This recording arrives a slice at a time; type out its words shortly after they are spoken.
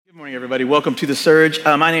Good morning, everybody. Welcome to The Surge.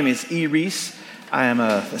 My name is E. Reese. I am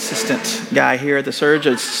an assistant guy here at The Surge.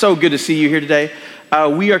 It's so good to see you here today.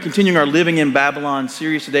 We are continuing our Living in Babylon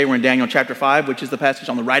series today. We're in Daniel chapter 5, which is the passage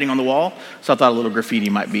on the writing on the wall. So I thought a little graffiti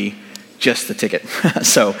might be just the ticket.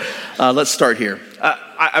 So let's start here.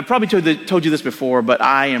 I probably told you this before, but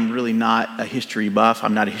I am really not a history buff.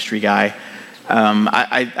 I'm not a history guy.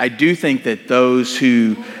 I do think that those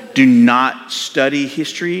who do not study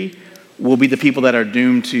history will be the people that are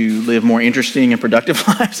doomed to live more interesting and productive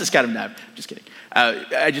lives. It's kind of, no, just kidding.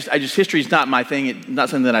 History is not my thing. It's not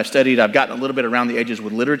something that I've studied. I've gotten a little bit around the edges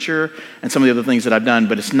with literature and some of the other things that I've done,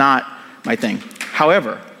 but it's not my thing.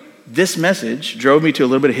 However, this message drove me to a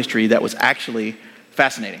little bit of history that was actually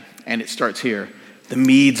fascinating, and it starts here. The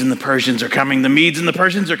Medes and the Persians are coming. The Medes and the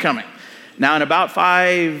Persians are coming. Now, in about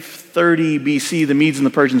 530 BC, the Medes and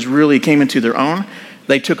the Persians really came into their own.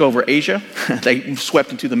 They took over Asia. They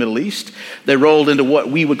swept into the Middle East. They rolled into what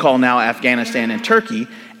we would call now Afghanistan and Turkey.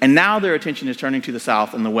 And now their attention is turning to the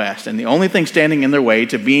south and the west. And the only thing standing in their way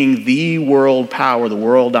to being the world power, the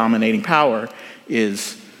world dominating power,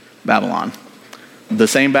 is Babylon. The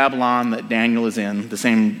same Babylon that Daniel is in, the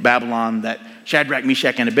same Babylon that Shadrach,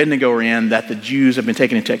 Meshach, and Abednego are in, that the Jews have been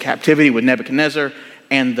taken into captivity with Nebuchadnezzar,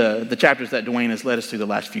 and the chapters that Dwayne has led us through the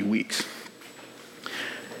last few weeks.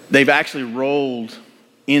 They've actually rolled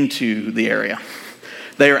into the area.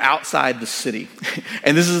 They are outside the city.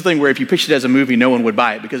 And this is the thing where if you pitched it as a movie, no one would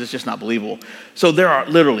buy it because it's just not believable. So there are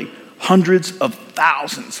literally hundreds of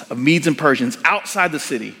thousands of Medes and Persians outside the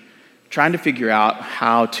city trying to figure out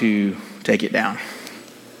how to take it down.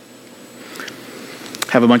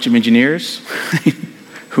 Have a bunch of engineers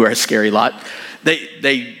who are a scary lot.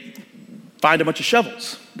 They find a bunch of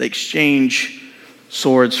shovels. They exchange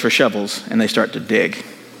swords for shovels and they start to dig.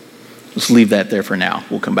 Let's leave that there for now.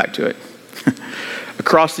 We'll come back to it.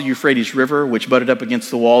 Across the Euphrates River, which butted up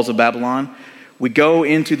against the walls of Babylon, we go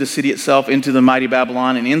into the city itself, into the mighty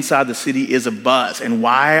Babylon, and inside the city is a buzz. And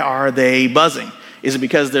why are they buzzing? Is it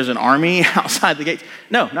because there's an army outside the gates?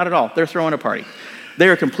 No, not at all. They're throwing a party. They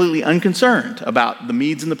are completely unconcerned about the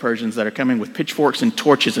Medes and the Persians that are coming with pitchforks and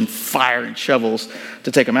torches and fire and shovels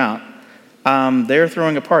to take them out. They're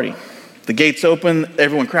throwing a party. The gates open,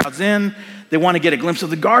 everyone crowds in. They want to get a glimpse of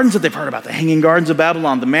the gardens that they've heard about, the hanging gardens of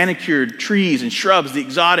Babylon, the manicured trees and shrubs, the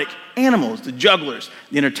exotic animals, the jugglers,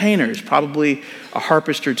 the entertainers, probably a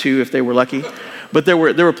harpist or two if they were lucky. But there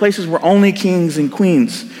were places where only kings and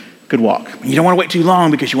queens could walk. You don't want to wait too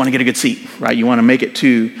long because you want to get a good seat, right? You want to make it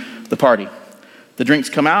to the party. The drinks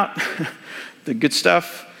come out, the good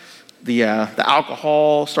stuff, the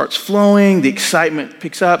alcohol starts flowing, the excitement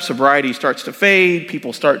picks up, sobriety starts to fade,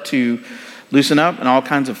 people start to loosen up, and all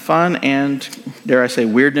kinds of fun and, dare I say,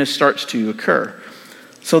 weirdness starts to occur.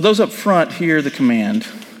 So those up front hear the command,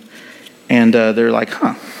 and they're like,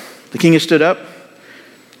 The king has stood up,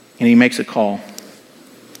 and he makes a call.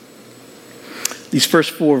 These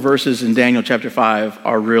first 4 verses in Daniel chapter 5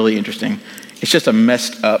 are really interesting. It's just a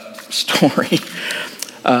messed up story.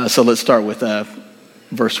 So let's start with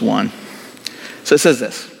verse 1. So it says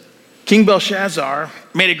this. King Belshazzar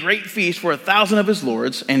made a great feast for 1,000 of his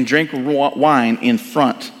lords and drank wine in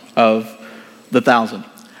front of the 1,000.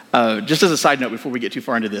 Just as a side note, before we get too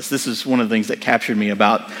far into this is one of the things that captured me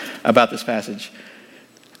about this passage.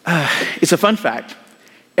 It's a fun fact.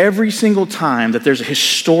 Every single time that there's a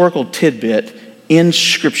historical tidbit in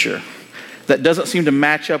Scripture that doesn't seem to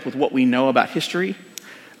match up with what we know about history,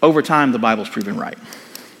 over time the Bible's proven right.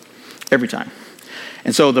 Every time.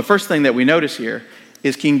 And so the first thing that we notice here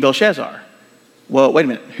is King Belshazzar. Well, wait a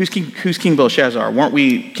minute. Who's King Belshazzar? Weren't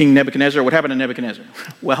we King Nebuchadnezzar? What happened to Nebuchadnezzar?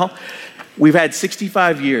 Well, we've had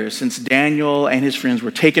 65 years since Daniel and his friends were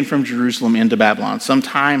taken from Jerusalem into Babylon. Some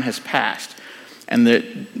time has passed, and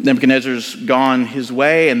Nebuchadnezzar's gone his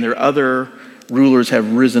way, and their other rulers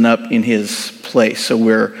have risen up in his place. So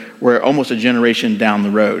we're almost a generation down the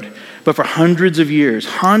road. But for hundreds of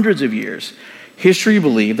years, history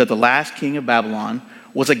believed that the last king of Babylon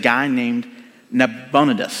was a guy named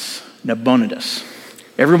Nabonidus.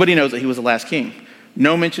 Everybody knows that he was the last king.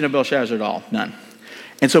 No mention of Belshazzar at all, none.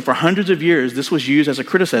 And so for hundreds of years, this was used as a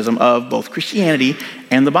criticism of both Christianity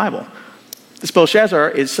and the Bible. This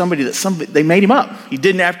Belshazzar is somebody they made him up. He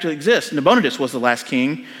didn't have to exist. Nabonidus was the last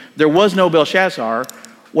king. There was no Belshazzar.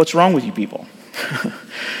 What's wrong with you people?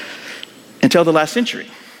 Until the last century,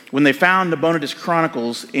 when they found Nabonidus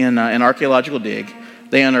chronicles in an archaeological dig,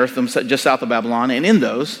 they unearthed them just south of Babylon, and in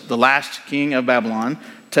those, the last king of Babylon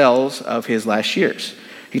tells of his last years.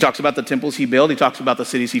 He talks about the temples he built. He talks about the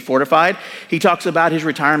cities he fortified. He talks about his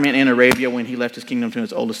retirement in Arabia when he left his kingdom to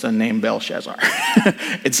his oldest son named Belshazzar.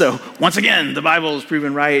 And so, once again, the Bible is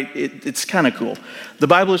proven right. It's kind of cool. The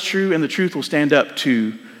Bible is true, and the truth will stand up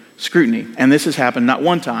to scrutiny. And this has happened not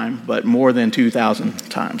one time, but more than 2,000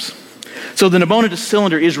 times. So the Nabonidus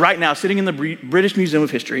cylinder is right now sitting in the British Museum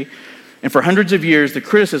of History. And for hundreds of years, the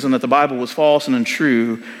criticism that the Bible was false and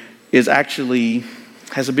untrue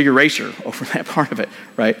has a big eraser over that part of it,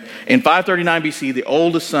 right? In 539 BC, the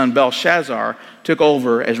oldest son, Belshazzar, took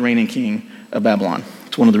over as reigning king of Babylon.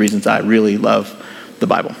 It's one of the reasons I really love the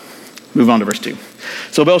Bible. Move on to verse 2.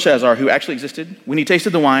 So Belshazzar, who actually existed, when he tasted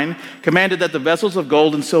the wine, commanded that the vessels of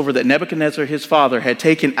gold and silver that Nebuchadnezzar his father had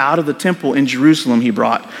taken out of the temple in Jerusalem he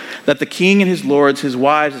brought, that the king and his lords, his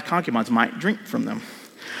wives, his concubines might drink from them.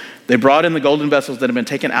 They brought in the golden vessels that had been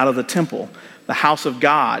taken out of the temple, the house of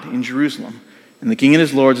God in Jerusalem. And the king and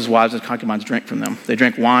his lords, his wives, and his concubines drank from them. They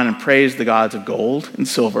drank wine and praised the gods of gold and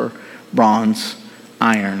silver, bronze,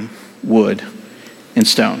 iron, wood, and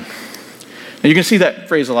stone. Now you can see that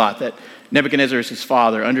phrase a lot, that Nebuchadnezzar is his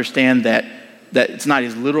father. Understand that it's not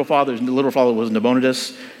his literal father. His literal father was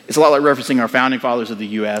Nabonidus. It's a lot like referencing our founding fathers of the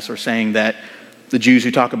U.S. or saying that the Jews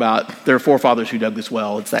who talk about their forefathers who dug this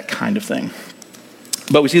well. It's that kind of thing.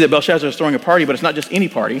 But we see that Belshazzar is throwing a party, but it's not just any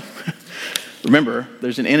party. Remember,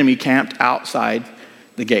 there's an enemy camped outside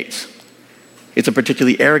the gates. It's a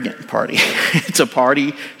particularly arrogant party. It's a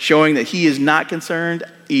party showing that he is not concerned.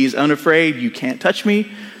 He's unafraid. You can't touch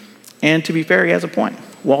me. And to be fair, he has a point.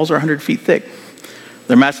 Walls are 100 feet thick.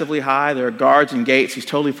 They're massively high. There are guards and gates. He's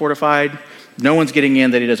totally fortified. No one's getting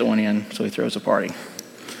in that he doesn't want in, so he throws a party.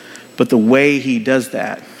 But the way he does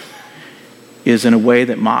that is in a way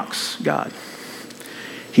that mocks God.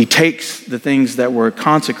 He takes the things that were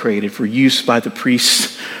consecrated for use by the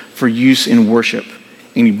priests, for use in worship,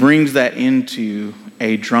 and he brings that into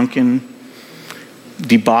a drunken,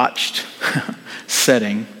 debauched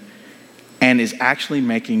setting and is actually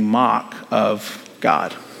making mock of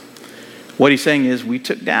God. What he's saying is, we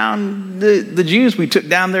took down the Jews, we took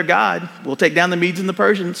down their God. We'll take down the Medes and the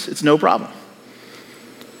Persians. It's no problem.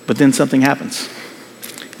 But then something happens,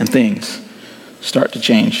 and things start to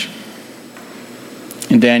change.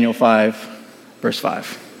 In Daniel 5, verse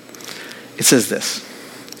 5, it says this: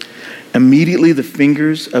 "Immediately the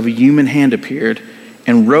fingers of a human hand appeared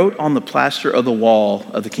and wrote on the plaster of the wall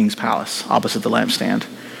of the king's palace opposite the lampstand.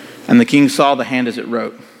 And the king saw the hand as it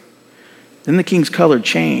wrote. Then the king's color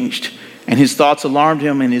changed, and his thoughts alarmed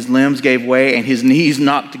him, and his limbs gave way, and his knees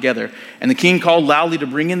knocked together. And the king called loudly to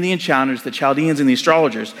bring in the enchanters, the Chaldeans, and the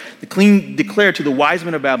astrologers. The king declared to the wise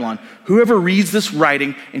men of Babylon, 'Whoever reads this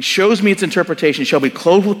writing and shows me its interpretation shall be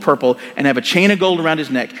clothed with purple and have a chain of gold around his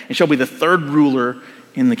neck, and shall be the third ruler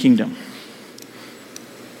in the kingdom.'"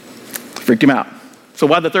 Freaked him out. So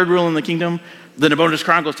why the third ruler in the kingdom? The Nabonidus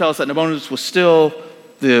Chronicles tell us that Nabonidus was still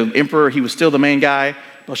the emperor. He was still the main guy.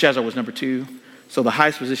 Belshazzar was number 2. So the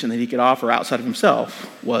highest position that he could offer outside of himself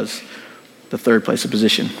was the third place of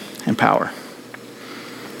position and power.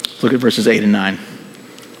 Look at verses 8 and 9.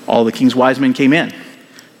 "All the king's wise men came in,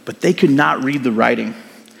 but they could not read the writing.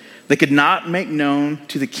 They could not make known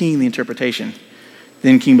to the king the interpretation.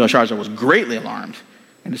 Then King Belshazzar was greatly alarmed,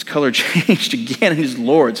 and his color changed again, and his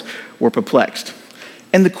lords were perplexed.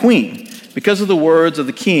 And the queen, because of the words of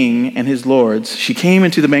the king and his lords, she came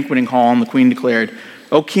into the banqueting hall, and the queen declared,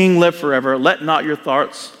 'O king, live forever. Let not your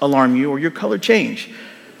thoughts alarm you or your color change.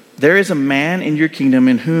 There is a man in your kingdom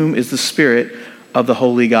in whom is the spirit of the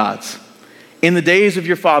holy gods. In the days of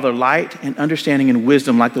your father, light and understanding and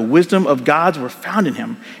wisdom, like the wisdom of gods, were found in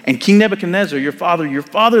him. And King Nebuchadnezzar, your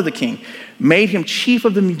father the king, made him chief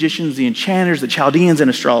of the magicians, the enchanters, the Chaldeans, and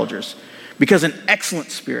astrologers. Because an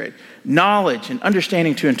excellent spirit, knowledge and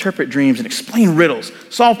understanding to interpret dreams and explain riddles,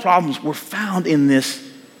 solve problems, were found in this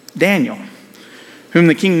Daniel, whom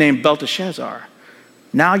the king named Belteshazzar.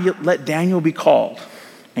 Now let Daniel be called,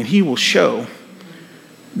 and he will show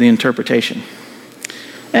the interpretation.'"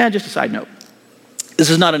 And just a side note, this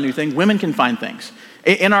is not a new thing. Women can find things.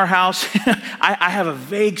 In our house, I have a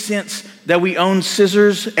vague sense that we own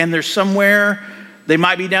scissors, and they're somewhere. They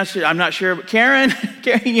might be downstairs. I'm not sure. But Karen,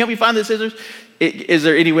 can you help me find the scissors? Is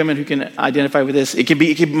there any women who can identify with this?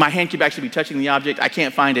 My hand could actually be touching the object. I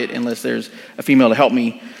can't find it unless there's a female to help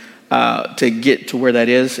me to get to where that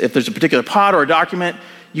is. If there's a particular pot or a document,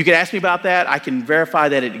 you can ask me about that. I can verify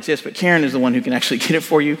that it exists, but Karen is the one who can actually get it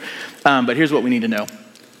for you. But here's what we need to know.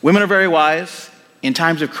 Women are very wise. In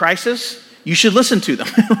times of crisis, you should listen to them,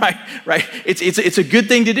 right? It's a good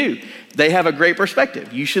thing to do. They have a great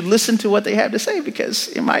perspective. You should listen to what they have to say because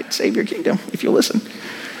it might save your kingdom if you listen.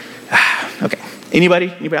 Okay.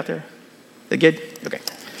 Anybody out there? That good? Okay.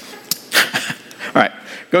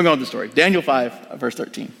 going on with the story. Daniel 5, verse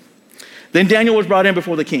 13. Then Daniel was brought in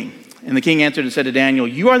before the king. And the king answered and said to Daniel,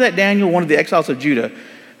 "You are that Daniel, one of the exiles of Judah,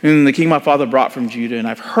 whom the king my father brought from Judah. And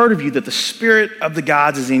I've heard of you that the spirit of the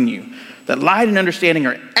gods is in you, that light and understanding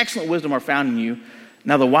or excellent wisdom are found in you.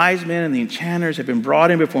 Now the wise men and the enchanters have been brought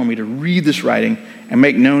in before me to read this writing and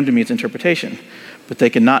make known to me its interpretation. But they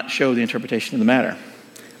cannot show the interpretation of the matter.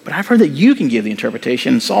 But I've heard that you can give the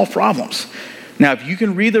interpretation and solve problems. Now if you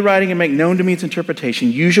can read the writing and make known to me its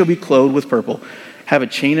interpretation, you shall be clothed with purple, have a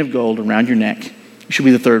chain of gold around your neck. You shall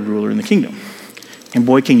be the third ruler in the kingdom." And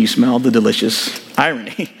boy, can you smell the delicious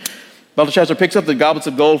irony. Belshazzar picks up the goblets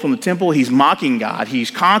of gold from the temple. He's mocking God. He's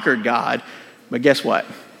conquered God. But guess what?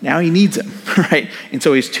 Now he needs him, right? And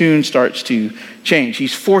so his tune starts to change.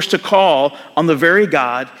 He's forced to call on the very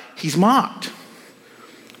God he's mocked.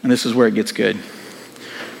 And this is where it gets good.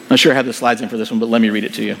 I'm not sure I have the slides in for this one, but let me read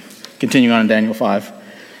it to you. Continuing on in Daniel 5.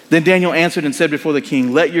 Then Daniel answered and said before the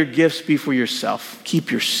king, "Let your gifts be for yourself.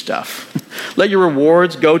 Keep your stuff. Let your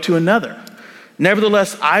rewards go to another.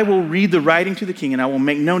 Nevertheless, I will read the writing to the king, and I will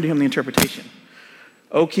make known to him the interpretation.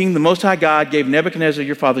 O king, the Most High God gave Nebuchadnezzar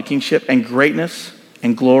your father kingship and greatness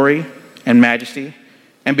and glory and majesty.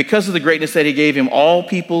 And because of the greatness that he gave him, all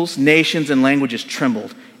peoples, nations, and languages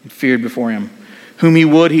trembled and feared before him. Whom he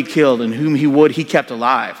would, he killed, and whom he would, he kept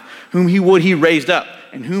alive. Whom he would, he raised up,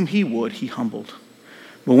 and whom he would, he humbled.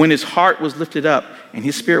 But when his heart was lifted up and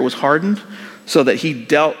his spirit was hardened, so that he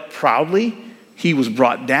dealt proudly, he was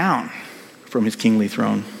brought down from his kingly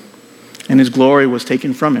throne, and his glory was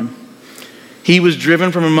taken from him. He was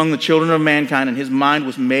driven from among the children of mankind, and his mind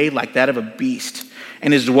was made like that of a beast,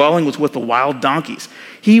 and his dwelling was with the wild donkeys.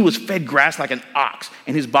 He was fed grass like an ox,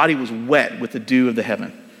 and his body was wet with the dew of the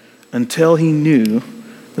heaven, until he knew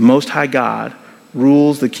the Most High God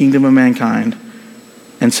rules the kingdom of mankind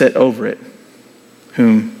and set over it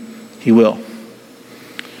whom he will.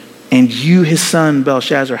 And you, his son,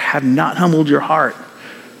 Belshazzar, have not humbled your heart,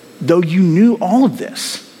 though you knew all of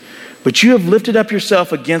this. But you have lifted up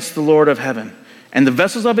yourself against the Lord of heaven, and the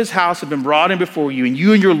vessels of his house have been brought in before you, and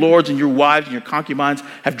you and your lords and your wives and your concubines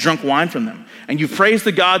have drunk wine from them. And you praised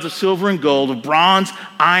the gods of silver and gold, of bronze,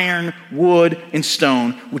 iron, wood, and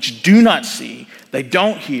stone, which do not see, they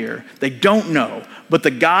don't hear, they don't know, but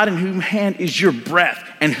the God in whose hand is your breath,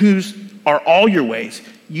 and whose are all your ways,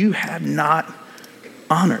 you have not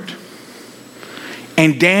honored.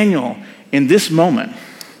 And Daniel, in this moment,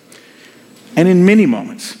 and in many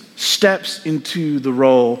moments, steps into the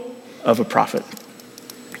role of a prophet,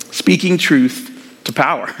 speaking truth to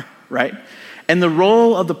power, right? And the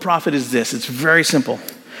role of the prophet is this. It's very simple.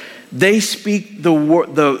 They speak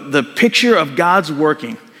the picture of God's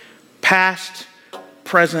working, past,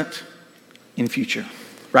 present, and future,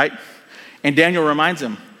 right? And Daniel reminds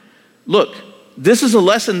them, look, this is a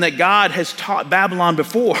lesson that God has taught Babylon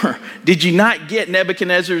before. Did you not get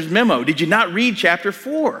Nebuchadnezzar's memo? Did you not read chapter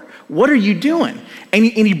 4? What are you doing? And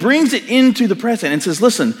he brings it into the present and says,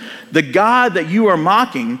 listen, the God that you are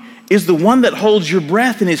mocking is the one that holds your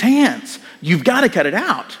breath in his hands. You've got to cut it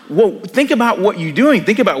out. Well, think about what you're doing.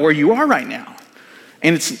 Think about where you are right now.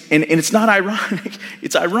 And it's not ironic.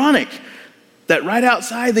 It's ironic that right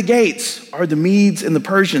outside the gates are the Medes and the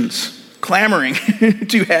Persians clamoring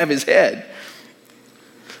to have his head.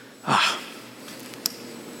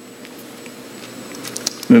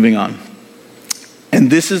 Moving on. And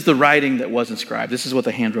this is the writing that was inscribed. This is what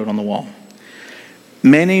the hand wrote on the wall.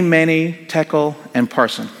 Mene, mene, tekel, and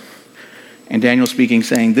parsin. And Daniel speaking,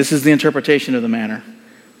 saying, this is the interpretation of the matter.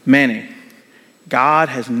 Mene, God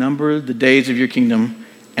has numbered the days of your kingdom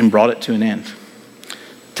and brought it to an end.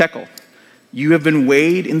 Tekel, you have been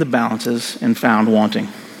weighed in the balances and found wanting.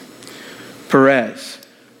 Perez,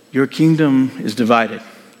 your kingdom is divided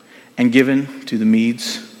and given to the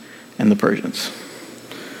Medes and the Persians.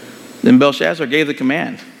 Then Belshazzar gave the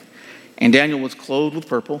command, and Daniel was clothed with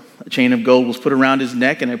purple. A chain of gold was put around his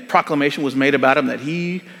neck, and a proclamation was made about him that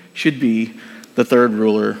he should be the third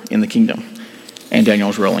ruler in the kingdom. And Daniel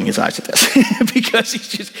was rolling his eyes at this because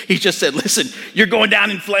he just said, listen, you're going down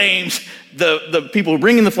in flames. The people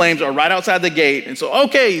bringing the flames are right outside the gate. And so,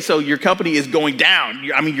 okay, so your company is going down.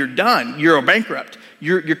 You're done. You're a bankrupt.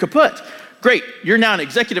 You're kaput. Great. You're now an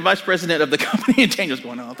executive vice president of the company. And Daniel's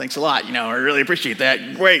going, oh, thanks a lot. I really appreciate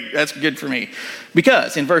that. Great. That's good for me.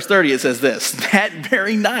 Because in verse 30, it says this, that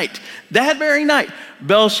very night,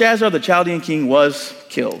 Belshazzar, the Chaldean king, was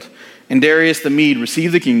killed. And Darius the Mede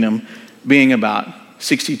received the kingdom, being about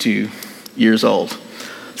 62 years old.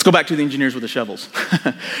 Let's go back to the engineers with the shovels.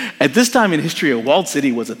 At this time in history, a walled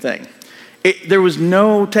city was a thing. There was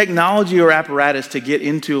no technology or apparatus to get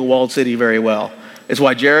into a walled city very well. It's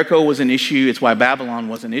why Jericho was an issue. It's why Babylon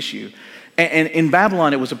was an issue. And in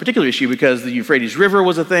Babylon, it was a particular issue because the Euphrates River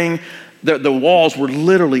was a thing. The walls were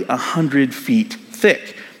literally 100 feet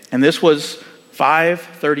thick. And this was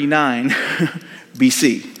 539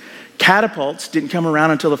 BC. Catapults didn't come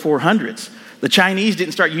around until the 400s. The Chinese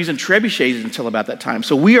didn't start using trebuchets until about that time.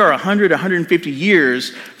 So we are 100, 150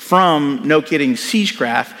 years from, no kidding,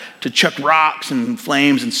 siegecraft to chuck rocks and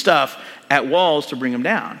flames and stuff at walls to bring them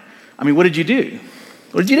down. I mean, what did you do?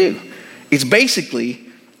 What did you do? It's basically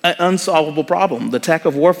an unsolvable problem. The tech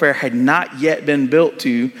of warfare had not yet been built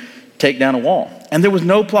to take down a wall. And there was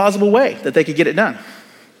no plausible way that they could get it done.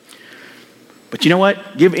 But you know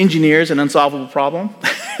what? Give engineers an unsolvable problem,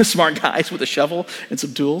 smart guys with a shovel and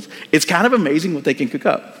some tools. It's kind of amazing what they can cook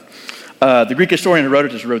up. The Greek historian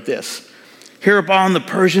Herodotus wrote this. Hereupon the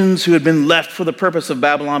Persians who had been left for the purpose of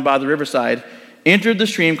Babylon by the riverside entered the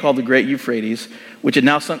stream called the Great Euphrates, which had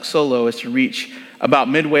now sunk so low as to reach about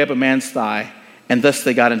midway up a man's thigh, and thus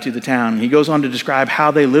they got into the town. He goes on to describe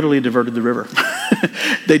how they literally diverted the river.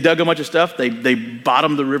 They dug a bunch of stuff. They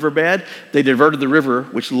bottomed the riverbed. They diverted the river,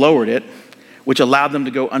 which lowered it, which allowed them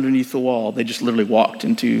to go underneath the wall. They just literally walked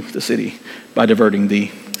into the city by diverting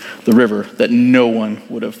the river that no one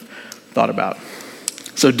would have thought about.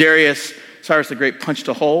 So Cyrus the Great punched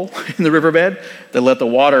a hole in the riverbed. They let the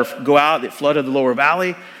water go out. It flooded the lower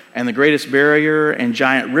valley, and the greatest barrier and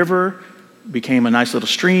giant river became a nice little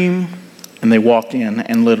stream, and they walked in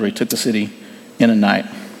and literally took the city in a night.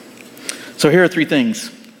 So here are three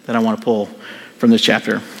things that I want to pull from this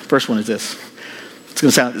chapter. First one is this.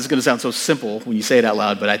 It's going to sound so simple when you say it out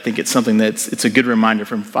loud, but I think it's something it's a good reminder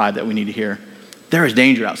from 5 that we need to hear. There is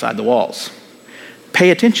danger outside the walls. Pay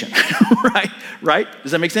attention, right?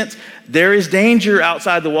 Does that make sense? There is danger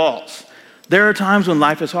outside the walls. There are times when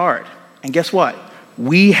life is hard. And guess what?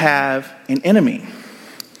 We have an enemy.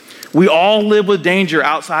 We all live with danger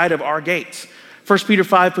outside of our gates. 1 Peter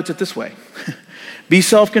 5 puts it this way. Be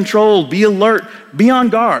self-controlled, be alert, be on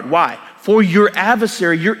guard. Why? For your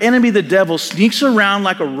adversary, your enemy, the devil, sneaks around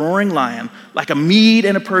like a roaring lion, like a Mede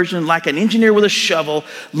and a Persian, like an engineer with a shovel,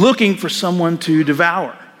 looking for someone to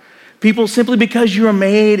devour. People, simply because you are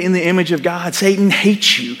made in the image of God, Satan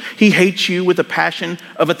hates you. He hates you with the passion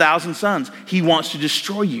of 1,000 suns. He wants to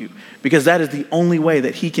destroy you because that is the only way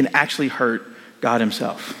that he can actually hurt God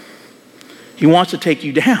himself. He wants to take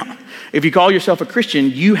you down. If you call yourself a Christian,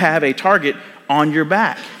 you have a target on your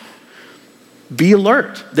back. Be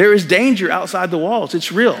alert. There is danger outside the walls.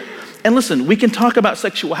 It's real. And listen, we can talk about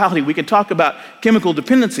sexuality. We can talk about chemical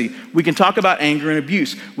dependency. We can talk about anger and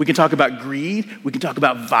abuse. We can talk about greed. We can talk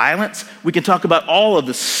about violence. We can talk about all of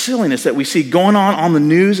the silliness that we see going on the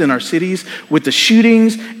news in our cities with the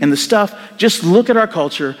shootings and the stuff. Just look at our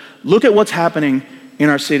culture. Look at what's happening in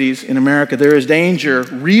our cities in America. There is danger,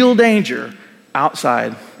 real danger,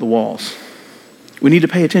 outside the walls. We need to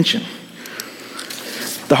pay attention.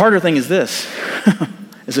 The harder thing is this,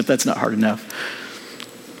 as if that's not hard enough.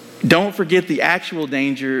 Don't forget the actual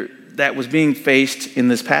danger that was being faced in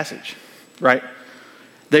this passage, right?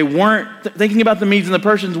 They weren't thinking about the Medes and the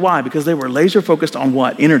Persians. Why? Because they were laser focused on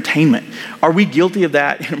what? Entertainment. Are we guilty of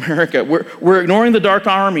that in America? We're ignoring the dark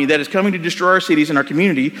army that is coming to destroy our cities and our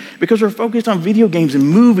community because we're focused on video games and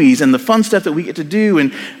movies and the fun stuff that we get to do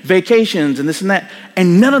and vacations and this and that.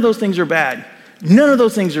 And none of those things are bad. None of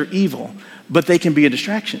those things are evil, but they can be a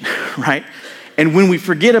distraction, right? And when we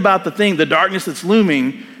forget about the darkness that's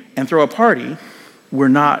looming and throw a party, we're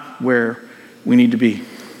not where we need to be.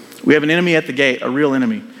 We have an enemy at the gate, a real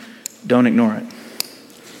enemy. Don't ignore it.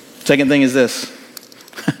 Second thing is this.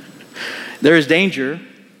 There is danger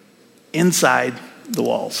inside the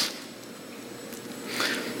walls.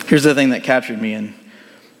 Here's the thing that captured me in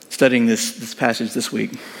studying this passage this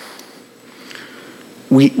week.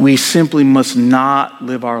 We simply must not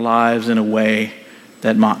live our lives in a way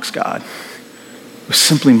that mocks God. We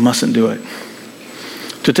simply mustn't do it.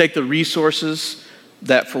 To take the resources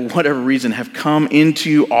that for whatever reason have come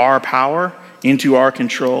into our power, into our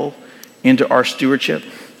control, into our stewardship,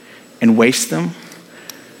 and waste them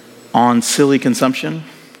on silly consumption,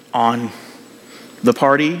 on the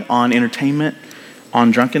party, on entertainment,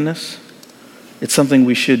 on drunkenness, it's something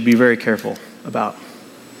we should be very careful about.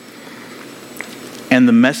 And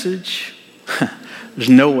the message, there's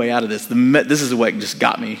no way out of this. This is what just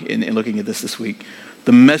got me in looking at this week.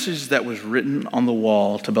 The message that was written on the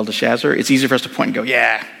wall to Belteshazzar, it's easy for us to point and go,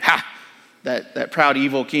 yeah, that proud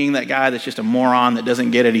evil king, that guy that's just a moron that doesn't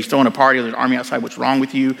get it. He's throwing a party, there's an army outside, what's wrong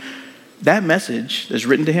with you? That message that's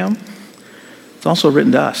written to him, it's also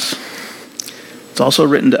written to us. It's also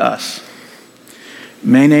written to us.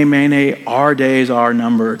 Mene, mene, our days are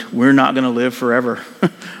numbered. We're not going to live forever.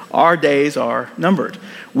 Our days are numbered.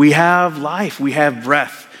 We have life. We have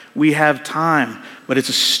breath. We have time, but it's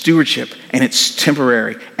a stewardship, and it's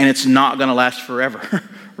temporary, and it's not going to last forever,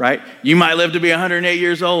 right? You might live to be 108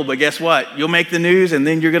 years old, but guess what? You'll make the news, and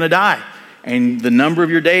then you're going to die, and the number of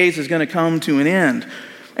your days is going to come to an end.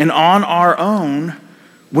 And on our own,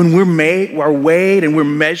 when we're weighed and we're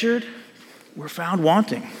measured, we're found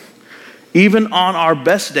wanting. Even on our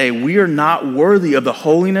best day, we are not worthy of the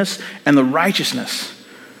holiness and the righteousness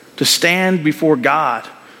to stand before God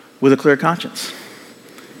with a clear conscience.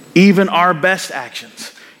 Even our best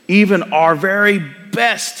actions, even our very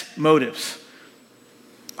best motives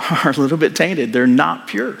are a little bit tainted. They're not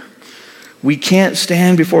pure. We can't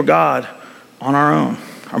stand before God on our own.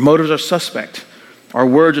 Our motives are suspect. Our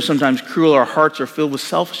words are sometimes cruel. Our hearts are filled with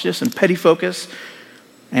selfishness and petty focus.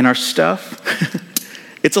 And our stuff,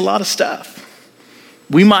 it's a lot of stuff.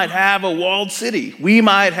 We might have a walled city. We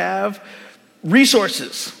might have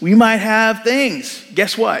resources. We might have things.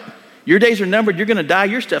 Guess what? Your days are numbered. You're going to die.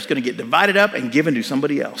 Your stuff's going to get divided up and given to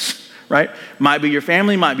somebody else, right? Might be your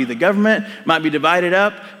family, might be the government, might be divided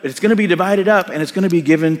up, but it's going to be divided up and it's going to be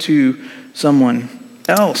given to someone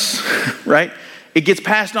else, right? It gets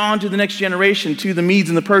passed on to the next generation, to the Medes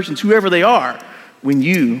and the Persians, whoever they are, when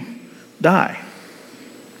you die.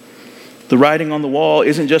 The writing on the wall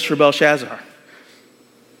isn't just for Belshazzar,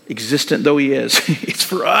 existent though he is. It's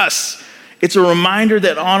for us. It's a reminder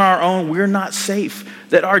that on our own, we're not safe,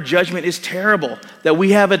 that our judgment is terrible, that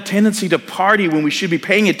we have a tendency to party when we should be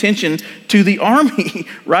paying attention to the army,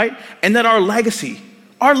 right? And that our legacy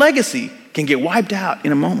can get wiped out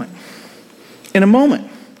in a moment. In a moment.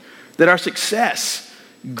 That our success,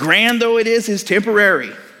 grand though it is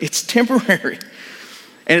temporary. It's temporary.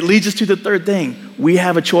 And it leads us to the third thing. We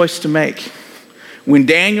have a choice to make. When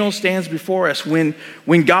Daniel stands before us, when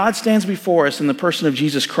God stands before us in the person of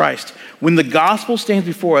Jesus Christ, when the gospel stands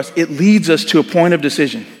before us, it leads us to a point of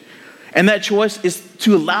decision. And that choice is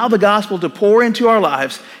to allow the gospel to pour into our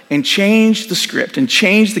lives and change the script and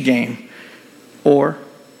change the game, or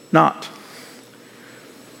not.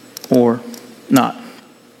 Or not.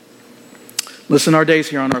 Listen, our days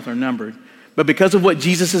here on earth are numbered. But because of what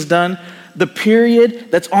Jesus has done, the period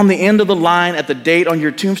that's on the end of the line at the date on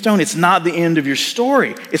your tombstone, it's not the end of your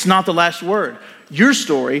story. It's not the last word. Your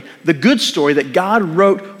story, the good story that God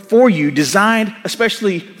wrote for you, designed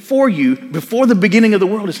especially for you before the beginning of the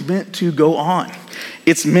world, is meant to go on.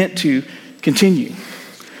 It's meant to continue.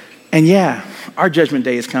 And yeah, our judgment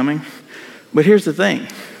day is coming. But here's the thing.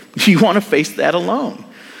 You want to face that alone.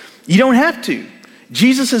 You don't have to.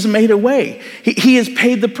 Jesus has made a way. He has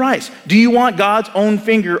paid the price. Do you want God's own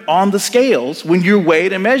finger on the scales when you're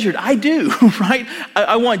weighed and measured? I do, right?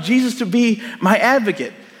 I want Jesus to be my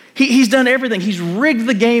advocate. He's done everything. He's rigged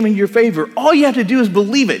the game in your favor. All you have to do is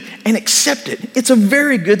believe it and accept it. It's a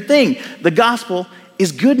very good thing. The gospel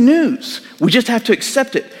is good news. We just have to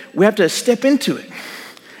accept it. We have to step into it.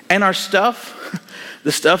 And our stuff,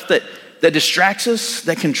 the stuff that distracts us,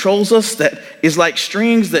 that controls us, that is like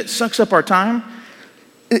strings that sucks up our time,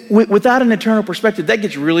 without an eternal perspective, that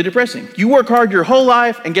gets really depressing. You work hard your whole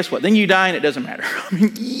life, and guess what? Then you die, and it doesn't matter. I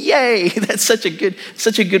mean, yay! That's such a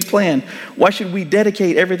good plan. Why should we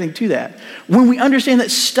dedicate everything to that? When we understand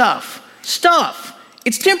that stuff,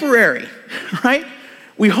 it's temporary, right?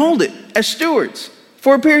 We hold it as stewards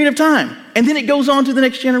for a period of time, and then it goes on to the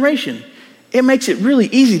next generation. It makes it really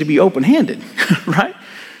easy to be open-handed, right?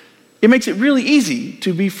 It makes it really easy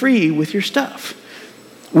to be free with your stuff.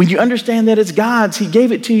 When you understand that it's God's, He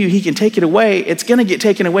gave it to you, He can take it away. It's going to get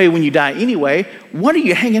taken away when you die anyway. What are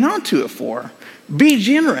you hanging on to it for? Be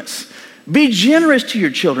generous. Be generous to your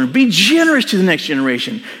children. Be generous to the next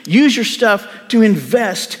generation. Use your stuff to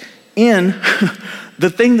invest in the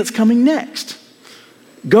thing that's coming next.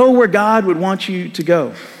 Go where God would want you to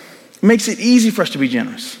go. It makes it easy for us to be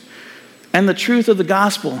generous. And the truth of the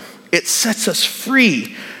gospel, it sets us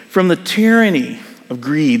free from the tyranny of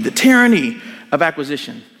greed, the tyranny of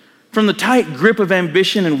acquisition. From the tight grip of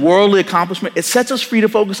ambition and worldly accomplishment, it sets us free to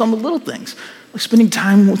focus on the little things, like spending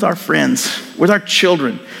time with our friends, with our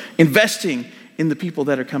children, investing in the people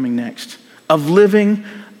that are coming next, of living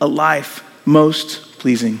a life most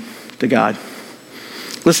pleasing to God.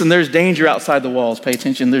 Listen, there's danger outside the walls. Pay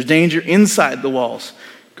attention. There's danger inside the walls.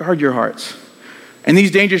 Guard your hearts. And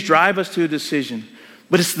these dangers drive us to a decision.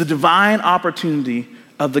 But it's the divine opportunity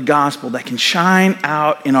of the gospel that can shine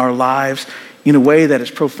out in our lives in a way that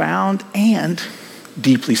is profound and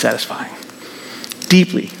deeply satisfying.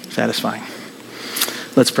 Deeply satisfying.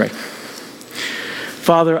 Let's pray.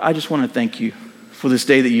 Father, I just want to thank you for this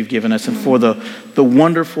day that you've given us and for the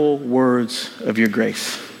wonderful words of your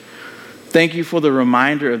grace. Thank you for the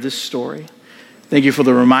reminder of this story. Thank you for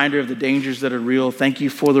the reminder of the dangers that are real. Thank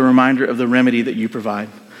you for the reminder of the remedy that you provide.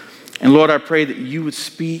 And Lord, I pray that you would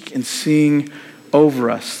speak and sing over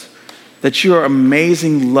us, that your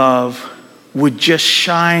amazing love would just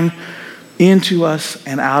shine into us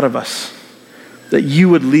and out of us, that you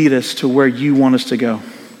would lead us to where you want us to go.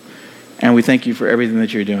 And we thank you for everything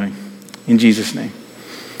that you're doing. In Jesus' name,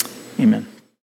 amen.